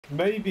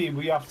Maybe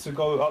we have to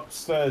go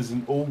upstairs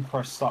and all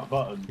press that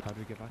button. How do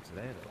we get back to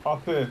there though?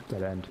 Up here.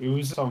 Dead end. It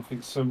was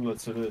something similar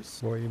to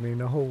this. What, you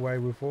mean a hallway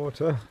with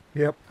water?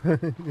 Yep,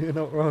 you're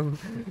not wrong.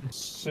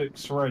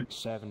 6 red.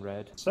 7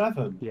 red.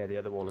 7? Yeah, the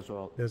other wall as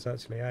well. There's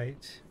actually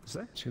 8. Is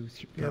that 2,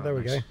 3? Yeah, there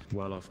we go.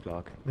 Well off,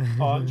 Clark.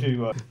 Aren't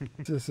you?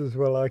 Just as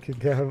well I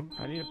could count.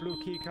 I need a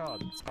blue key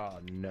card. Oh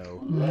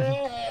no.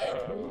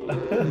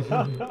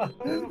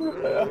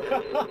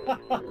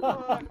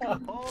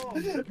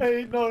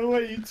 Ain't no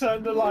way you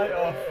turned the light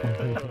off.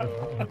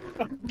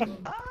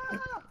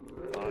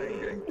 I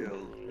ain't getting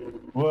killed.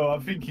 Well, I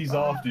think he's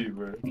after you,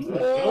 bro.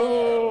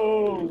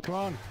 Oh! Come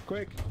on,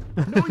 quick.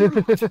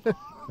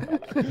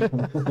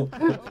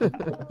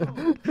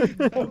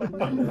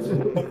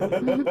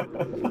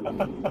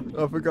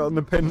 I've forgotten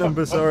the pin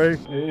number, sorry.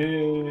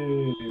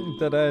 Hey.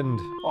 Dead end.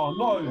 Oh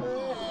no!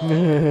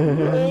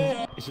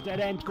 It's a dead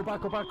end. Go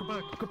back, go back, go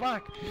back, go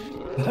back.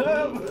 Get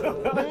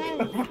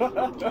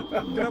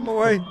out of my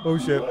way. Oh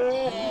shit.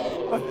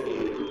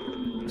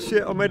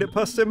 Shit, I made it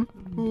past him.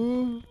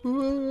 Oh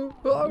no!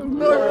 Oh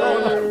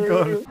no,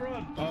 God.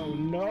 Oh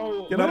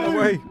no. Get out of the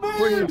way.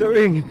 What are you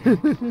doing?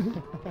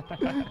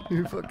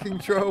 You fucking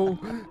troll.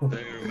 Do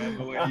you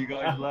remember when you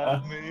guys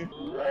left me?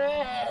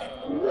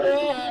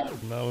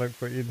 Now look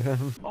what you've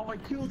done. Oh, I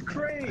killed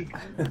Craig!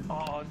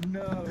 Oh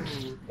no!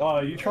 Oh,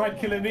 you tried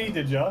killing me,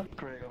 did ya?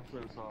 Craig, I'm so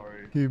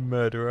sorry. You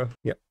murderer.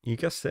 Yep, you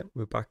guessed it.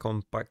 We're back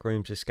on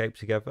Backrooms Escape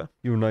together.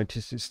 You'll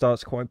notice it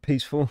starts quite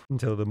peaceful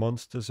until the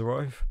monsters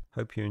arrive.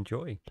 Hope you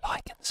enjoy.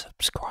 Like and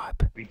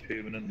subscribe. Be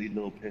permanently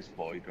little piss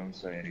boy, don't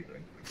say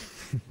anything.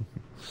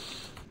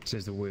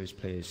 Says the worst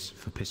place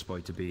for Piss Boy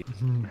to be.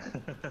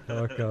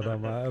 Oh God,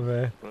 I'm out of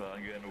here. Well,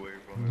 I'm getting away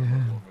from it. I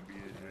don't want to be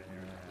here.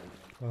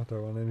 I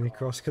don't want any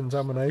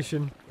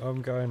cross-contamination.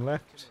 I'm going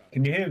left.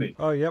 Can you hear me?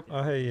 Oh, yep,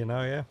 I hear you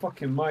now, yeah.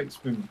 Fucking mic's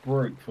been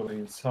broke for the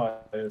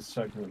entire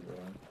segment, bro.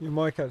 Your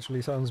mic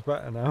actually sounds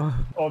better now.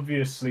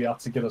 Obviously, I had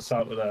to get us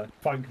out of there.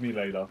 Thank me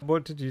later.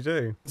 What did you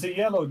do? There's a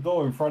yellow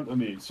door in front of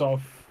me, so I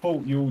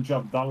thought you all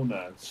jumped down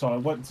there. So I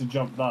went to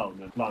jump down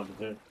and landed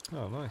here.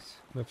 Oh, nice.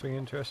 Nothing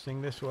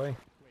interesting this way.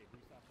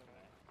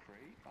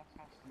 Craig? That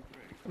has to be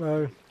Craig.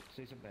 Hello.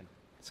 Say something.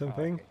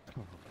 Something?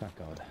 Oh, thank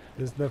God.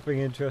 There's nothing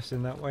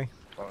interesting that way.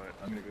 Alright,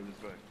 I'm gonna go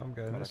this way. I'm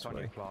going Well, this it's on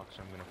your way. clock,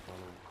 so I'm gonna follow.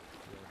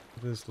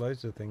 There's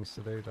loads of things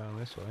to do down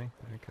this way.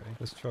 Okay,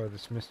 let's try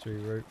this mystery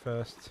route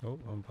first. Oh,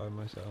 I'm by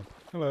myself.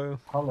 Hello.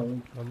 Hello.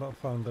 I've not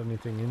found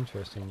anything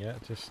interesting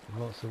yet, just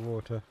lots of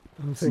water.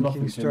 I'm There's thinking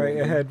nothing straight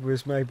in it. ahead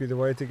was maybe the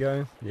way to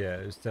go. Yeah,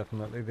 it's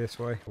definitely this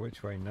way.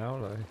 Which way now,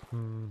 though?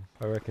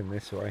 I reckon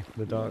this way.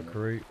 The dark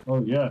route.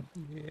 Oh, yeah.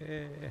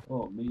 Yeah.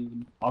 Oh,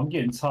 man. I'm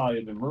getting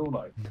tired in real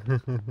life.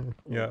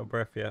 You out of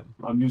breath yet?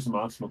 I'm using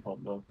my asthma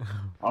pump now.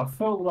 I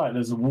feel like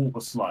there's a water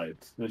slide.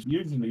 There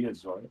usually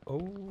is, right?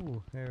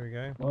 Oh, there we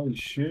go. Oh,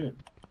 shit.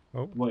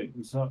 Oh. Wait,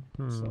 is that?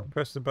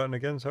 Press the button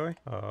again, sorry.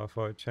 Oh, I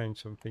thought it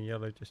changed something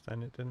yellow just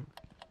then, it didn't.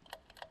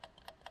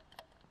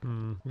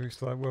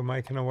 Looks like we're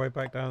making our way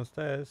back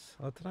downstairs.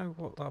 I don't know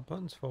what that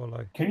button's for,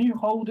 though. Can you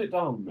hold it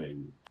down,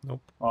 maybe?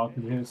 Nope. Oh, I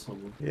can hear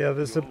someone. Yeah,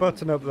 there's a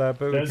button up there,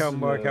 but we There's can't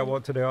work the- out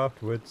what to do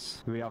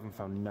afterwards. We haven't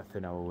found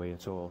nothing our way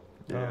at all.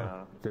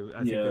 Yeah.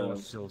 I think there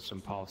was still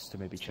some paths to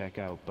maybe check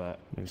out, but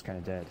it was kind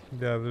of dead. Yeah,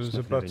 there was a nothing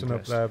of button up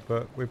interest. there,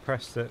 but we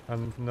pressed it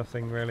and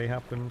nothing really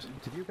happened.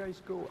 Did you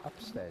guys go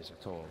upstairs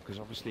at all? Because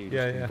obviously you've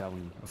Yeah, just been yeah.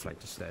 down a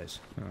flight of stairs.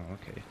 Oh,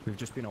 okay. We've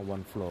just been on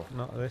one floor.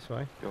 Not this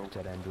way.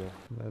 Dead end here.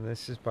 And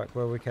this is back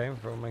where we came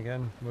from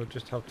again. We'll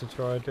just have to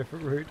try a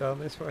different route down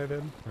this way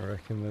then. I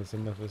reckon there's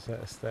another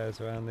set of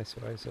stairs around this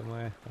way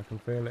somewhere. I can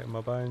feel it in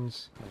my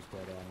bones.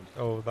 There's dead end.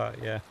 Oh,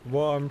 that, yeah.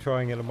 What I'm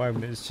trying at the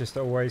moment is just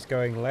always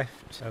going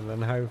left, and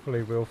then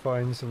hopefully we'll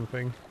find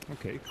something.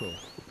 Okay, cool.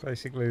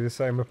 Basically the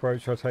same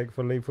approach I take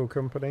for Lethal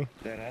Company.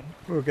 Dead end?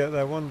 We'll get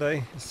there one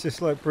day. It's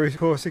just like Bruce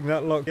coursing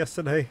that lock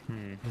yesterday.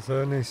 There's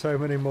only so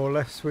many more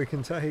lefts we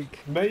can take.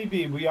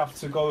 Maybe we have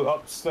to go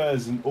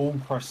upstairs and all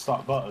press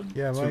that button.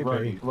 Yeah, to maybe.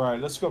 ready. Right,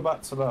 let's go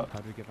back to that. How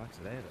do we get back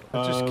to there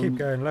though? Just keep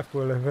going left,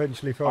 we'll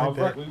eventually find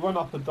it. We went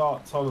up a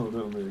dark tunnel,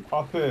 didn't we?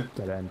 Up here.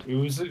 Dead end. It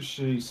was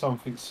literally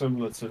something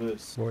similar to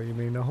this. What, you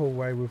mean a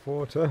hallway with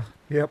water?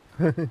 Yep,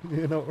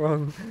 you're not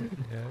wrong.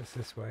 Yeah, it's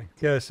this way.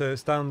 Yeah, so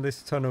it's down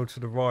this tunnel to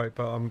the right,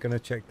 but I'm going to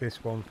check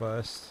this one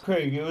first.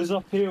 Craig, it was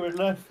up here and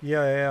left.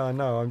 Yeah, I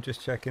know. I'm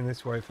just checking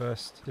this way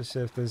first. Just see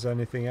if there's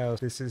anything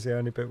else. This is the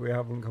only bit we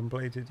haven't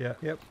completed yet.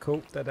 Yep,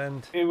 cool. Dead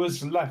end. It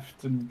was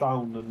left and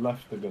down and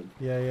left again.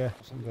 Yeah.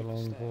 The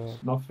long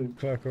walk. Nothing.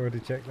 Clark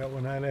already checked that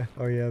one earlier.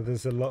 Oh yeah,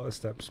 there's a lot of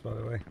steps, by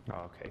the way.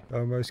 Oh, okay. I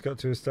almost got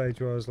to a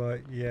stage where I was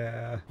like,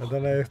 yeah, I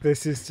don't know if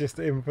this is just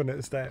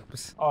infinite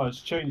steps. Oh,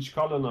 it's changed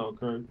colour now,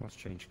 Craig. What's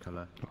change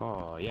colour?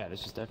 Oh, yeah,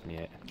 this is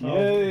definitely it.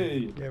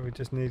 Yay! Yeah, we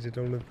just needed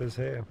all of this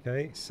here.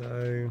 Okay,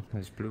 so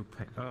There's blue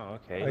paint. Oh,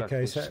 okay. Look,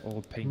 okay, it's so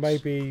all pinks.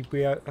 maybe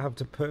we have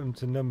to put them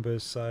to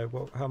numbers. So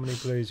what? How many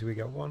blues have we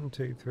got? 1,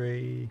 2,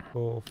 3,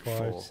 4, 5,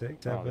 Four.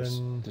 6, Oh,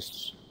 7.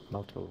 there's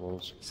multiple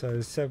walls.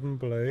 So 7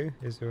 blue.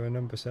 Is there a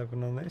number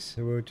 7 on this?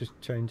 So we'll just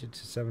change it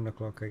to 7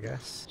 o'clock, I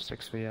guess.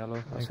 6 for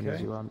yellow. That's an Okay.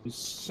 easy one.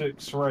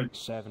 6 red.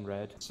 7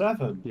 red.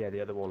 7? Yeah,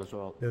 the other wall as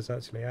well. There's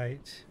actually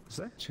 8. Is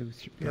that 2,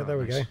 3? Yeah, there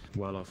we go.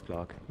 Well off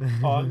clock.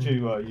 Aren't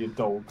you, you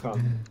dull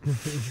cunt?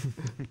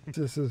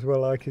 Just as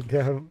well I could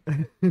count.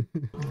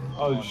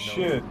 Oh,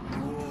 shit.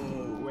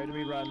 Where do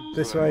we run?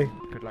 This way.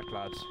 Good luck,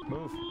 lads.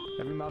 Move.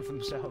 Every man for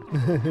himself. Yeah,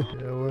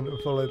 I wouldn't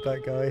have followed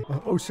that guy.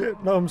 Oh shit,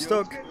 no, I'm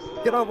stuck.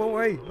 Get out of my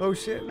way. Oh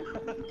shit.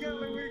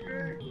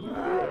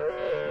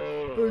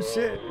 Oh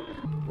shit.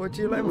 What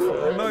do you let him for?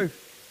 Oh no.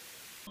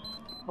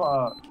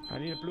 Fuck. I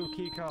need a blue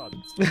key card.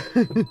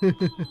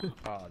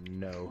 Oh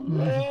no.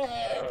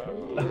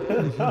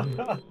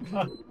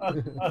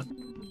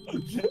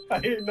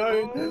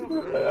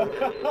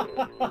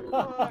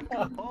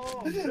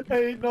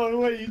 Ain't no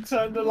way you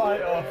turn the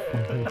light off.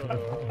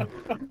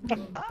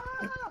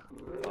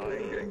 I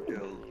ain't getting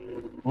killed.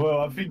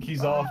 Well, I think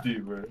he's after you,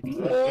 bro.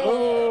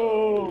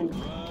 Oh!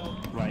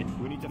 Right,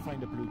 we need to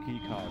find a blue key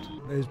card.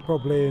 It's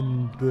probably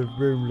in the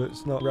room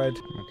that's not red.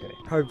 Okay.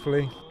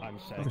 Hopefully. I'm Oh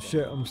second.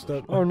 shit, I'm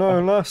stuck. Oh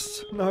no,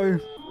 last. No.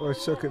 I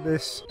suck at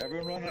this.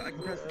 Everyone run it, I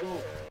can press the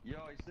door. Yo,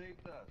 I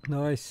saved that.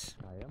 Nice.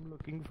 I am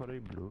looking for a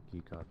blue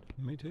key card.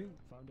 Me too.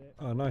 Found it.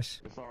 Oh, nice.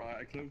 It's alright,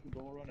 I closed the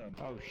door on him.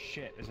 Oh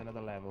shit, there's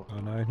another level. Oh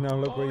no, now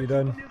look what you've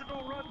done. Near the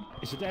door, run!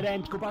 It's a dead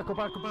end. Go back, go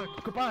back, go back,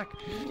 go back.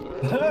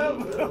 Get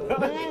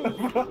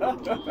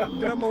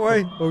out of my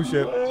way. Oh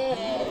shit.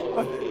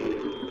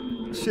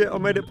 Shit, I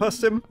made it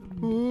past him.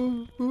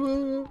 Oh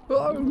no.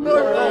 Oh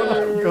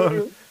no,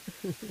 God.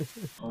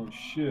 Oh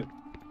shit.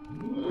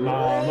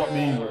 Nah, not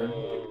me,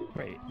 bro.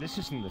 Wait, this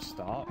isn't the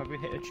start. Have we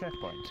hit a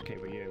checkpoint? Okay,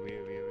 we're here, we're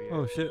here, we're here.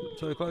 Oh shit,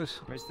 so close.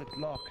 Where's the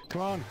lock?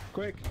 Come on,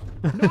 quick.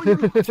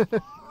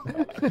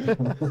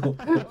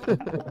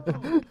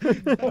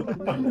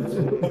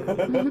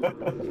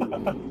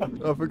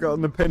 I've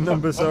forgotten the pin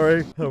number,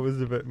 sorry. That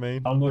was a bit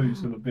mean. I know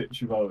he's gonna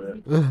bitch about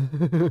it.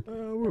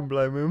 I wouldn't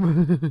blame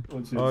him.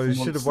 What's it, Oh, you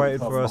someone should have slipped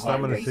waited up for our behind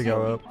stamina us. to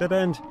go up. Dead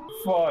end.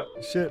 Fuck.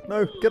 Shit,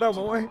 no, get out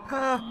of my way.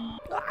 Ah.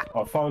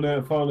 I found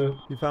it, found it.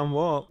 You found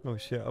what? Oh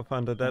shit, I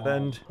found a dead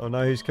end. Oh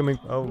no, he's coming.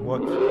 Oh,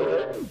 what?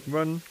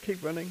 Run,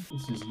 keep running.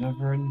 This is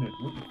never ending.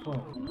 What the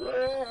fuck?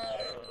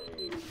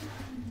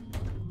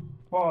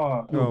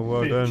 Fuck. Oh,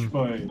 well bitch,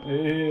 done. mate.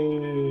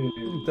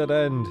 Hey. Dead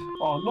end.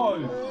 Oh no.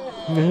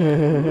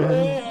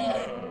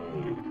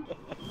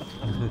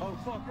 Oh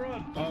fuck,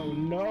 run! Oh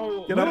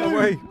no! Get out of the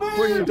way! What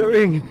are you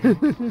doing?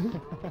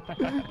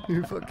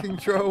 You fucking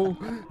troll!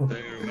 Do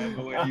you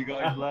remember when you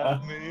guys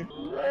left me?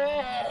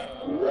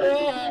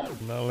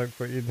 Now look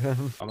what you've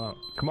done. I'm out.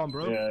 Come on,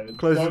 bro. Yeah,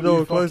 Close the don't door,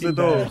 you close the fucking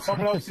door. dare.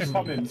 Someone else is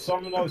coming.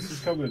 Someone else is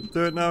coming.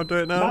 Do it now, do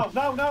it now.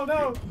 No, no, no,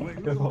 no. Wait,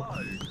 who am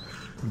I?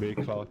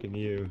 Big fucking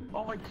you.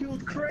 Oh, I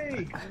killed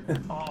Craig!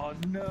 Oh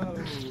no!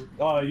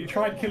 Oh, you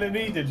tried killing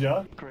me, did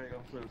ya? Craig,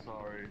 I'm so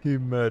sorry. You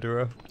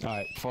murderer.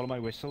 Alright, follow my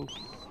whistle.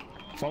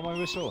 Follow my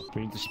whistle.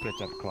 We need to split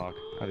up, Clark.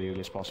 At the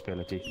earliest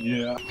possibility.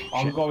 Yeah,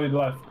 I'm Shit. going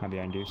left. I'm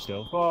behind you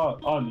still.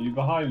 Fuck, on, you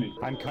behind me.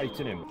 I'm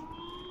kiting him.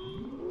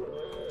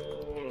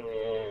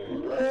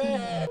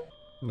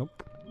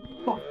 Nope.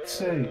 Fuck's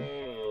sake.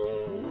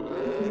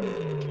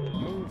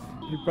 Move.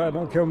 You better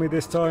not kill me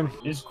this time.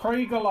 Is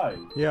Craig alive?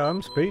 Yeah,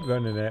 I'm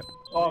speedrunning it.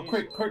 Oh,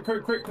 quick, quick,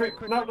 quick, quick, quick.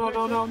 No, no,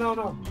 no, no, no,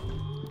 no.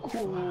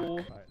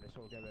 Right, let's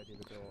all get ready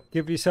to go.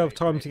 Give yourself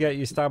time to get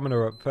your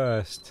stamina up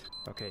first.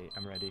 Okay,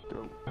 I'm ready.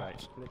 Right,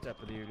 split up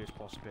at the earliest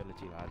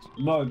possibility, lads.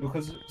 No,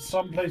 because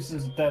some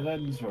places are dead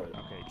ends, right?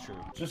 Okay, true.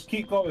 Just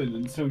keep going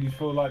until you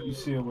feel like you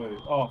see a way.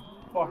 Oh,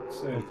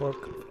 fuck's Oh, sake. fuck.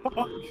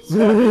 Fuck's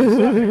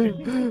sake.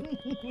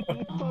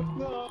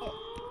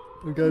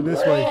 We're going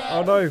this way.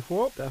 Oh no,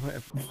 what? Damn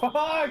it.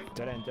 Fuck!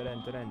 Dead end, dead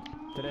end, dead end.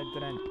 Dead end,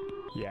 dead end.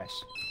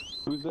 Yes.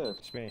 Who's this?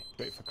 It's me.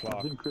 Wait for I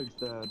Clark. think Craig's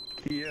dead.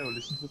 Yo,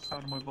 listen to the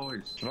sound of my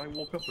voice. Should I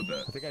walk up a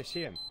bit? I think I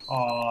see him.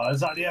 Oh, is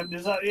that the end?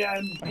 Is that the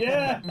end?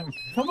 Yeah!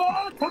 Come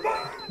on, come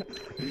on!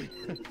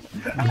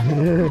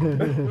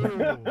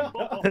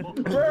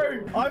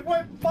 Bro, I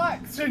went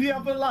back to the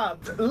other lap,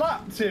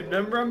 lapped him,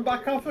 then ran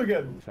back up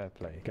again. Fair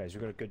play. Guys,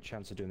 we've got a good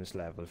chance of doing this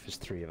level if there's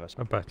 3 of us.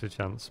 A better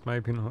chance,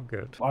 maybe not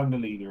good. I'm the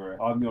leader here.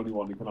 I'm the only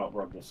one who can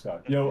outrun this guy.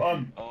 Yo,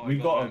 Oh, we I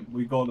got got him.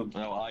 We got him.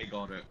 No, I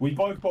got it. We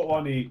both got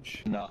one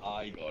each. No,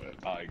 I got it.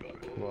 I got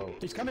it. Whoa.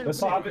 He's coming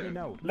Let's over have there it.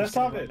 now. Let's He's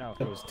coming have right it. Now.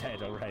 He was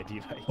dead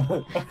already,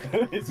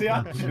 right? Is he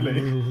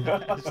actually?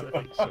 I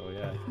think so,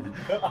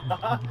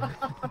 yeah.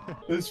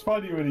 It's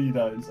funny when he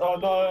does. Oh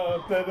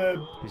no,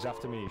 then. He's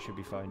after me, he should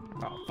be fine.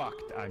 Oh, fuck,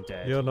 I'm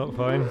dead. You're not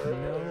fine.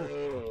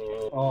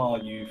 No. Oh,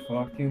 you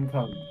fucking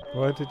cunt.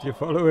 Why did you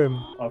follow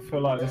him? I feel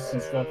like this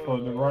is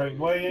definitely the right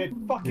way.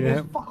 Fucking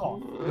Yeah. fuck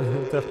off.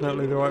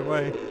 Definitely the right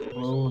way.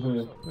 We're all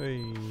here.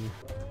 Hey.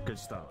 Good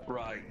start.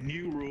 Right,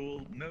 new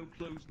rule, no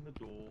closing the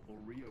door or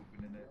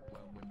reopening it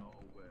when we're not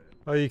aware.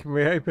 Oh, you can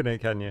reopen it,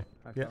 can you?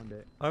 I Yeah. found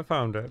it. I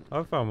found it.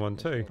 I found one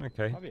too.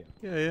 Okay. Have you?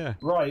 Yeah, yeah.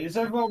 Right, is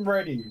everyone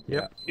ready?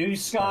 Yep.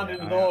 Who's scanning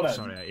the door then?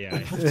 Sorry, yeah.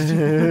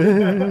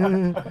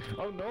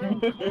 Oh no!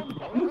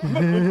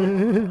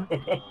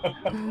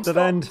 Dead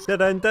end,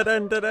 dead end, dead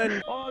end, dead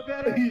end. Oh, I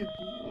got it!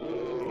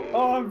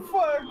 Oh, I'm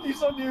fucked!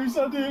 He's on you, he's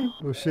on you!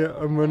 Oh shit,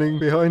 I'm running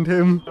behind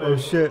him. Oh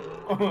shit.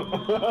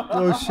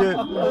 Oh shit.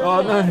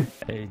 Oh no.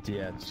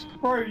 Idiots.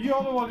 Bro,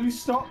 you're the one who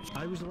stopped.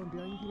 I was the one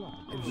behind you, lad.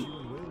 It was you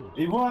and Will.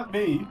 It weren't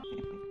me.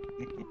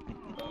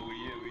 Oh,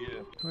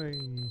 we're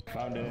you. Hey.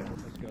 Found it.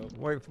 Let's go.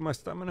 Wait for my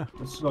stamina.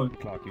 Let's go.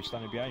 Clark, you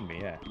standing behind me,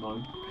 yeah?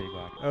 No.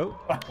 Payback. Oh.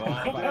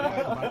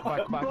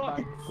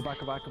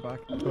 Go back.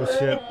 Oh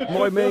shit.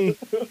 Why me?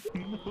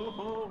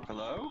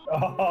 Hello?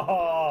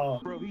 Oh.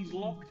 Bro, he's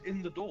locked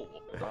in the door.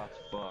 That's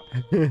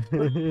fucked.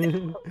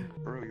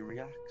 Bro, he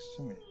reacts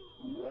to me.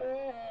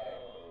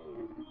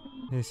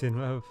 He's in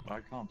love. I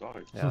can't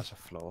die. Yeah, that's a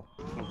flaw.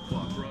 Oh,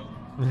 fuck, bro.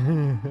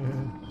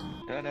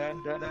 Dead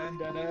end, dead end,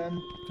 dead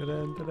end. Dead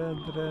end, dead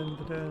end, dead end,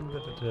 dead end,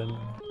 dead end.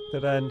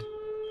 Dead end.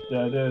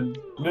 Dead end.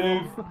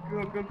 Move.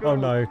 Go, go, go. Oh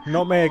no,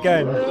 not me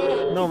again.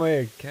 Not me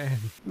again.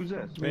 Who's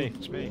this? It's me,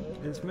 it's me.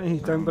 It's me,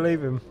 don't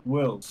believe him.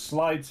 Will,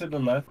 slide to the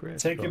left. Great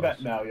Take it boss.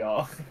 back now,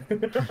 y'all.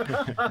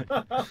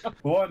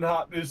 One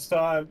hot this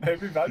time.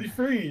 Everybody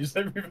freeze.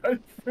 Everybody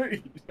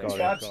freeze. Got it,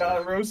 Catch got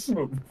out it. real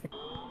smooth.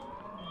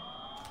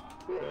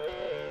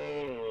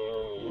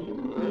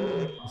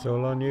 It's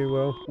all on you,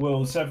 Will.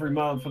 Will, it's every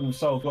man for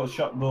themselves. Got to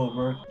shut the door,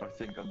 bro. I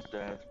think I'm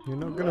dead. You're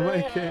not gonna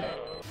make it.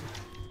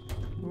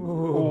 Ooh.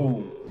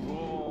 Oh.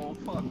 Oh,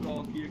 fuck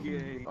off, you're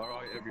gay.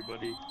 Alright,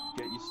 everybody,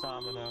 get your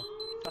stamina.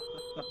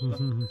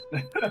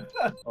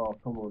 Oh,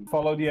 come on.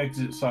 Follow the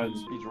exit signs.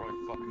 He's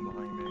right fucking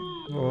behind me.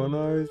 Oh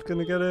no, he's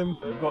gonna get him.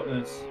 We've got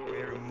this. I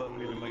hear him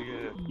mumbling in my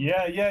ear.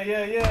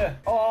 Yeah.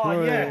 Oh,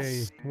 Hooray.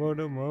 yes. Well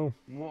done, Will.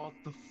 What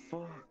the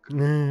fuck?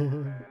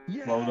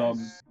 Yes! Well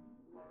done.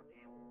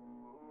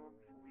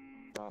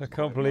 I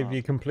can't believe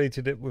you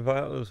completed it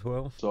without us,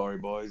 Will. Sorry,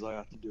 boys, I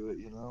had to do it,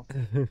 you know.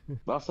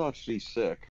 That's actually sick.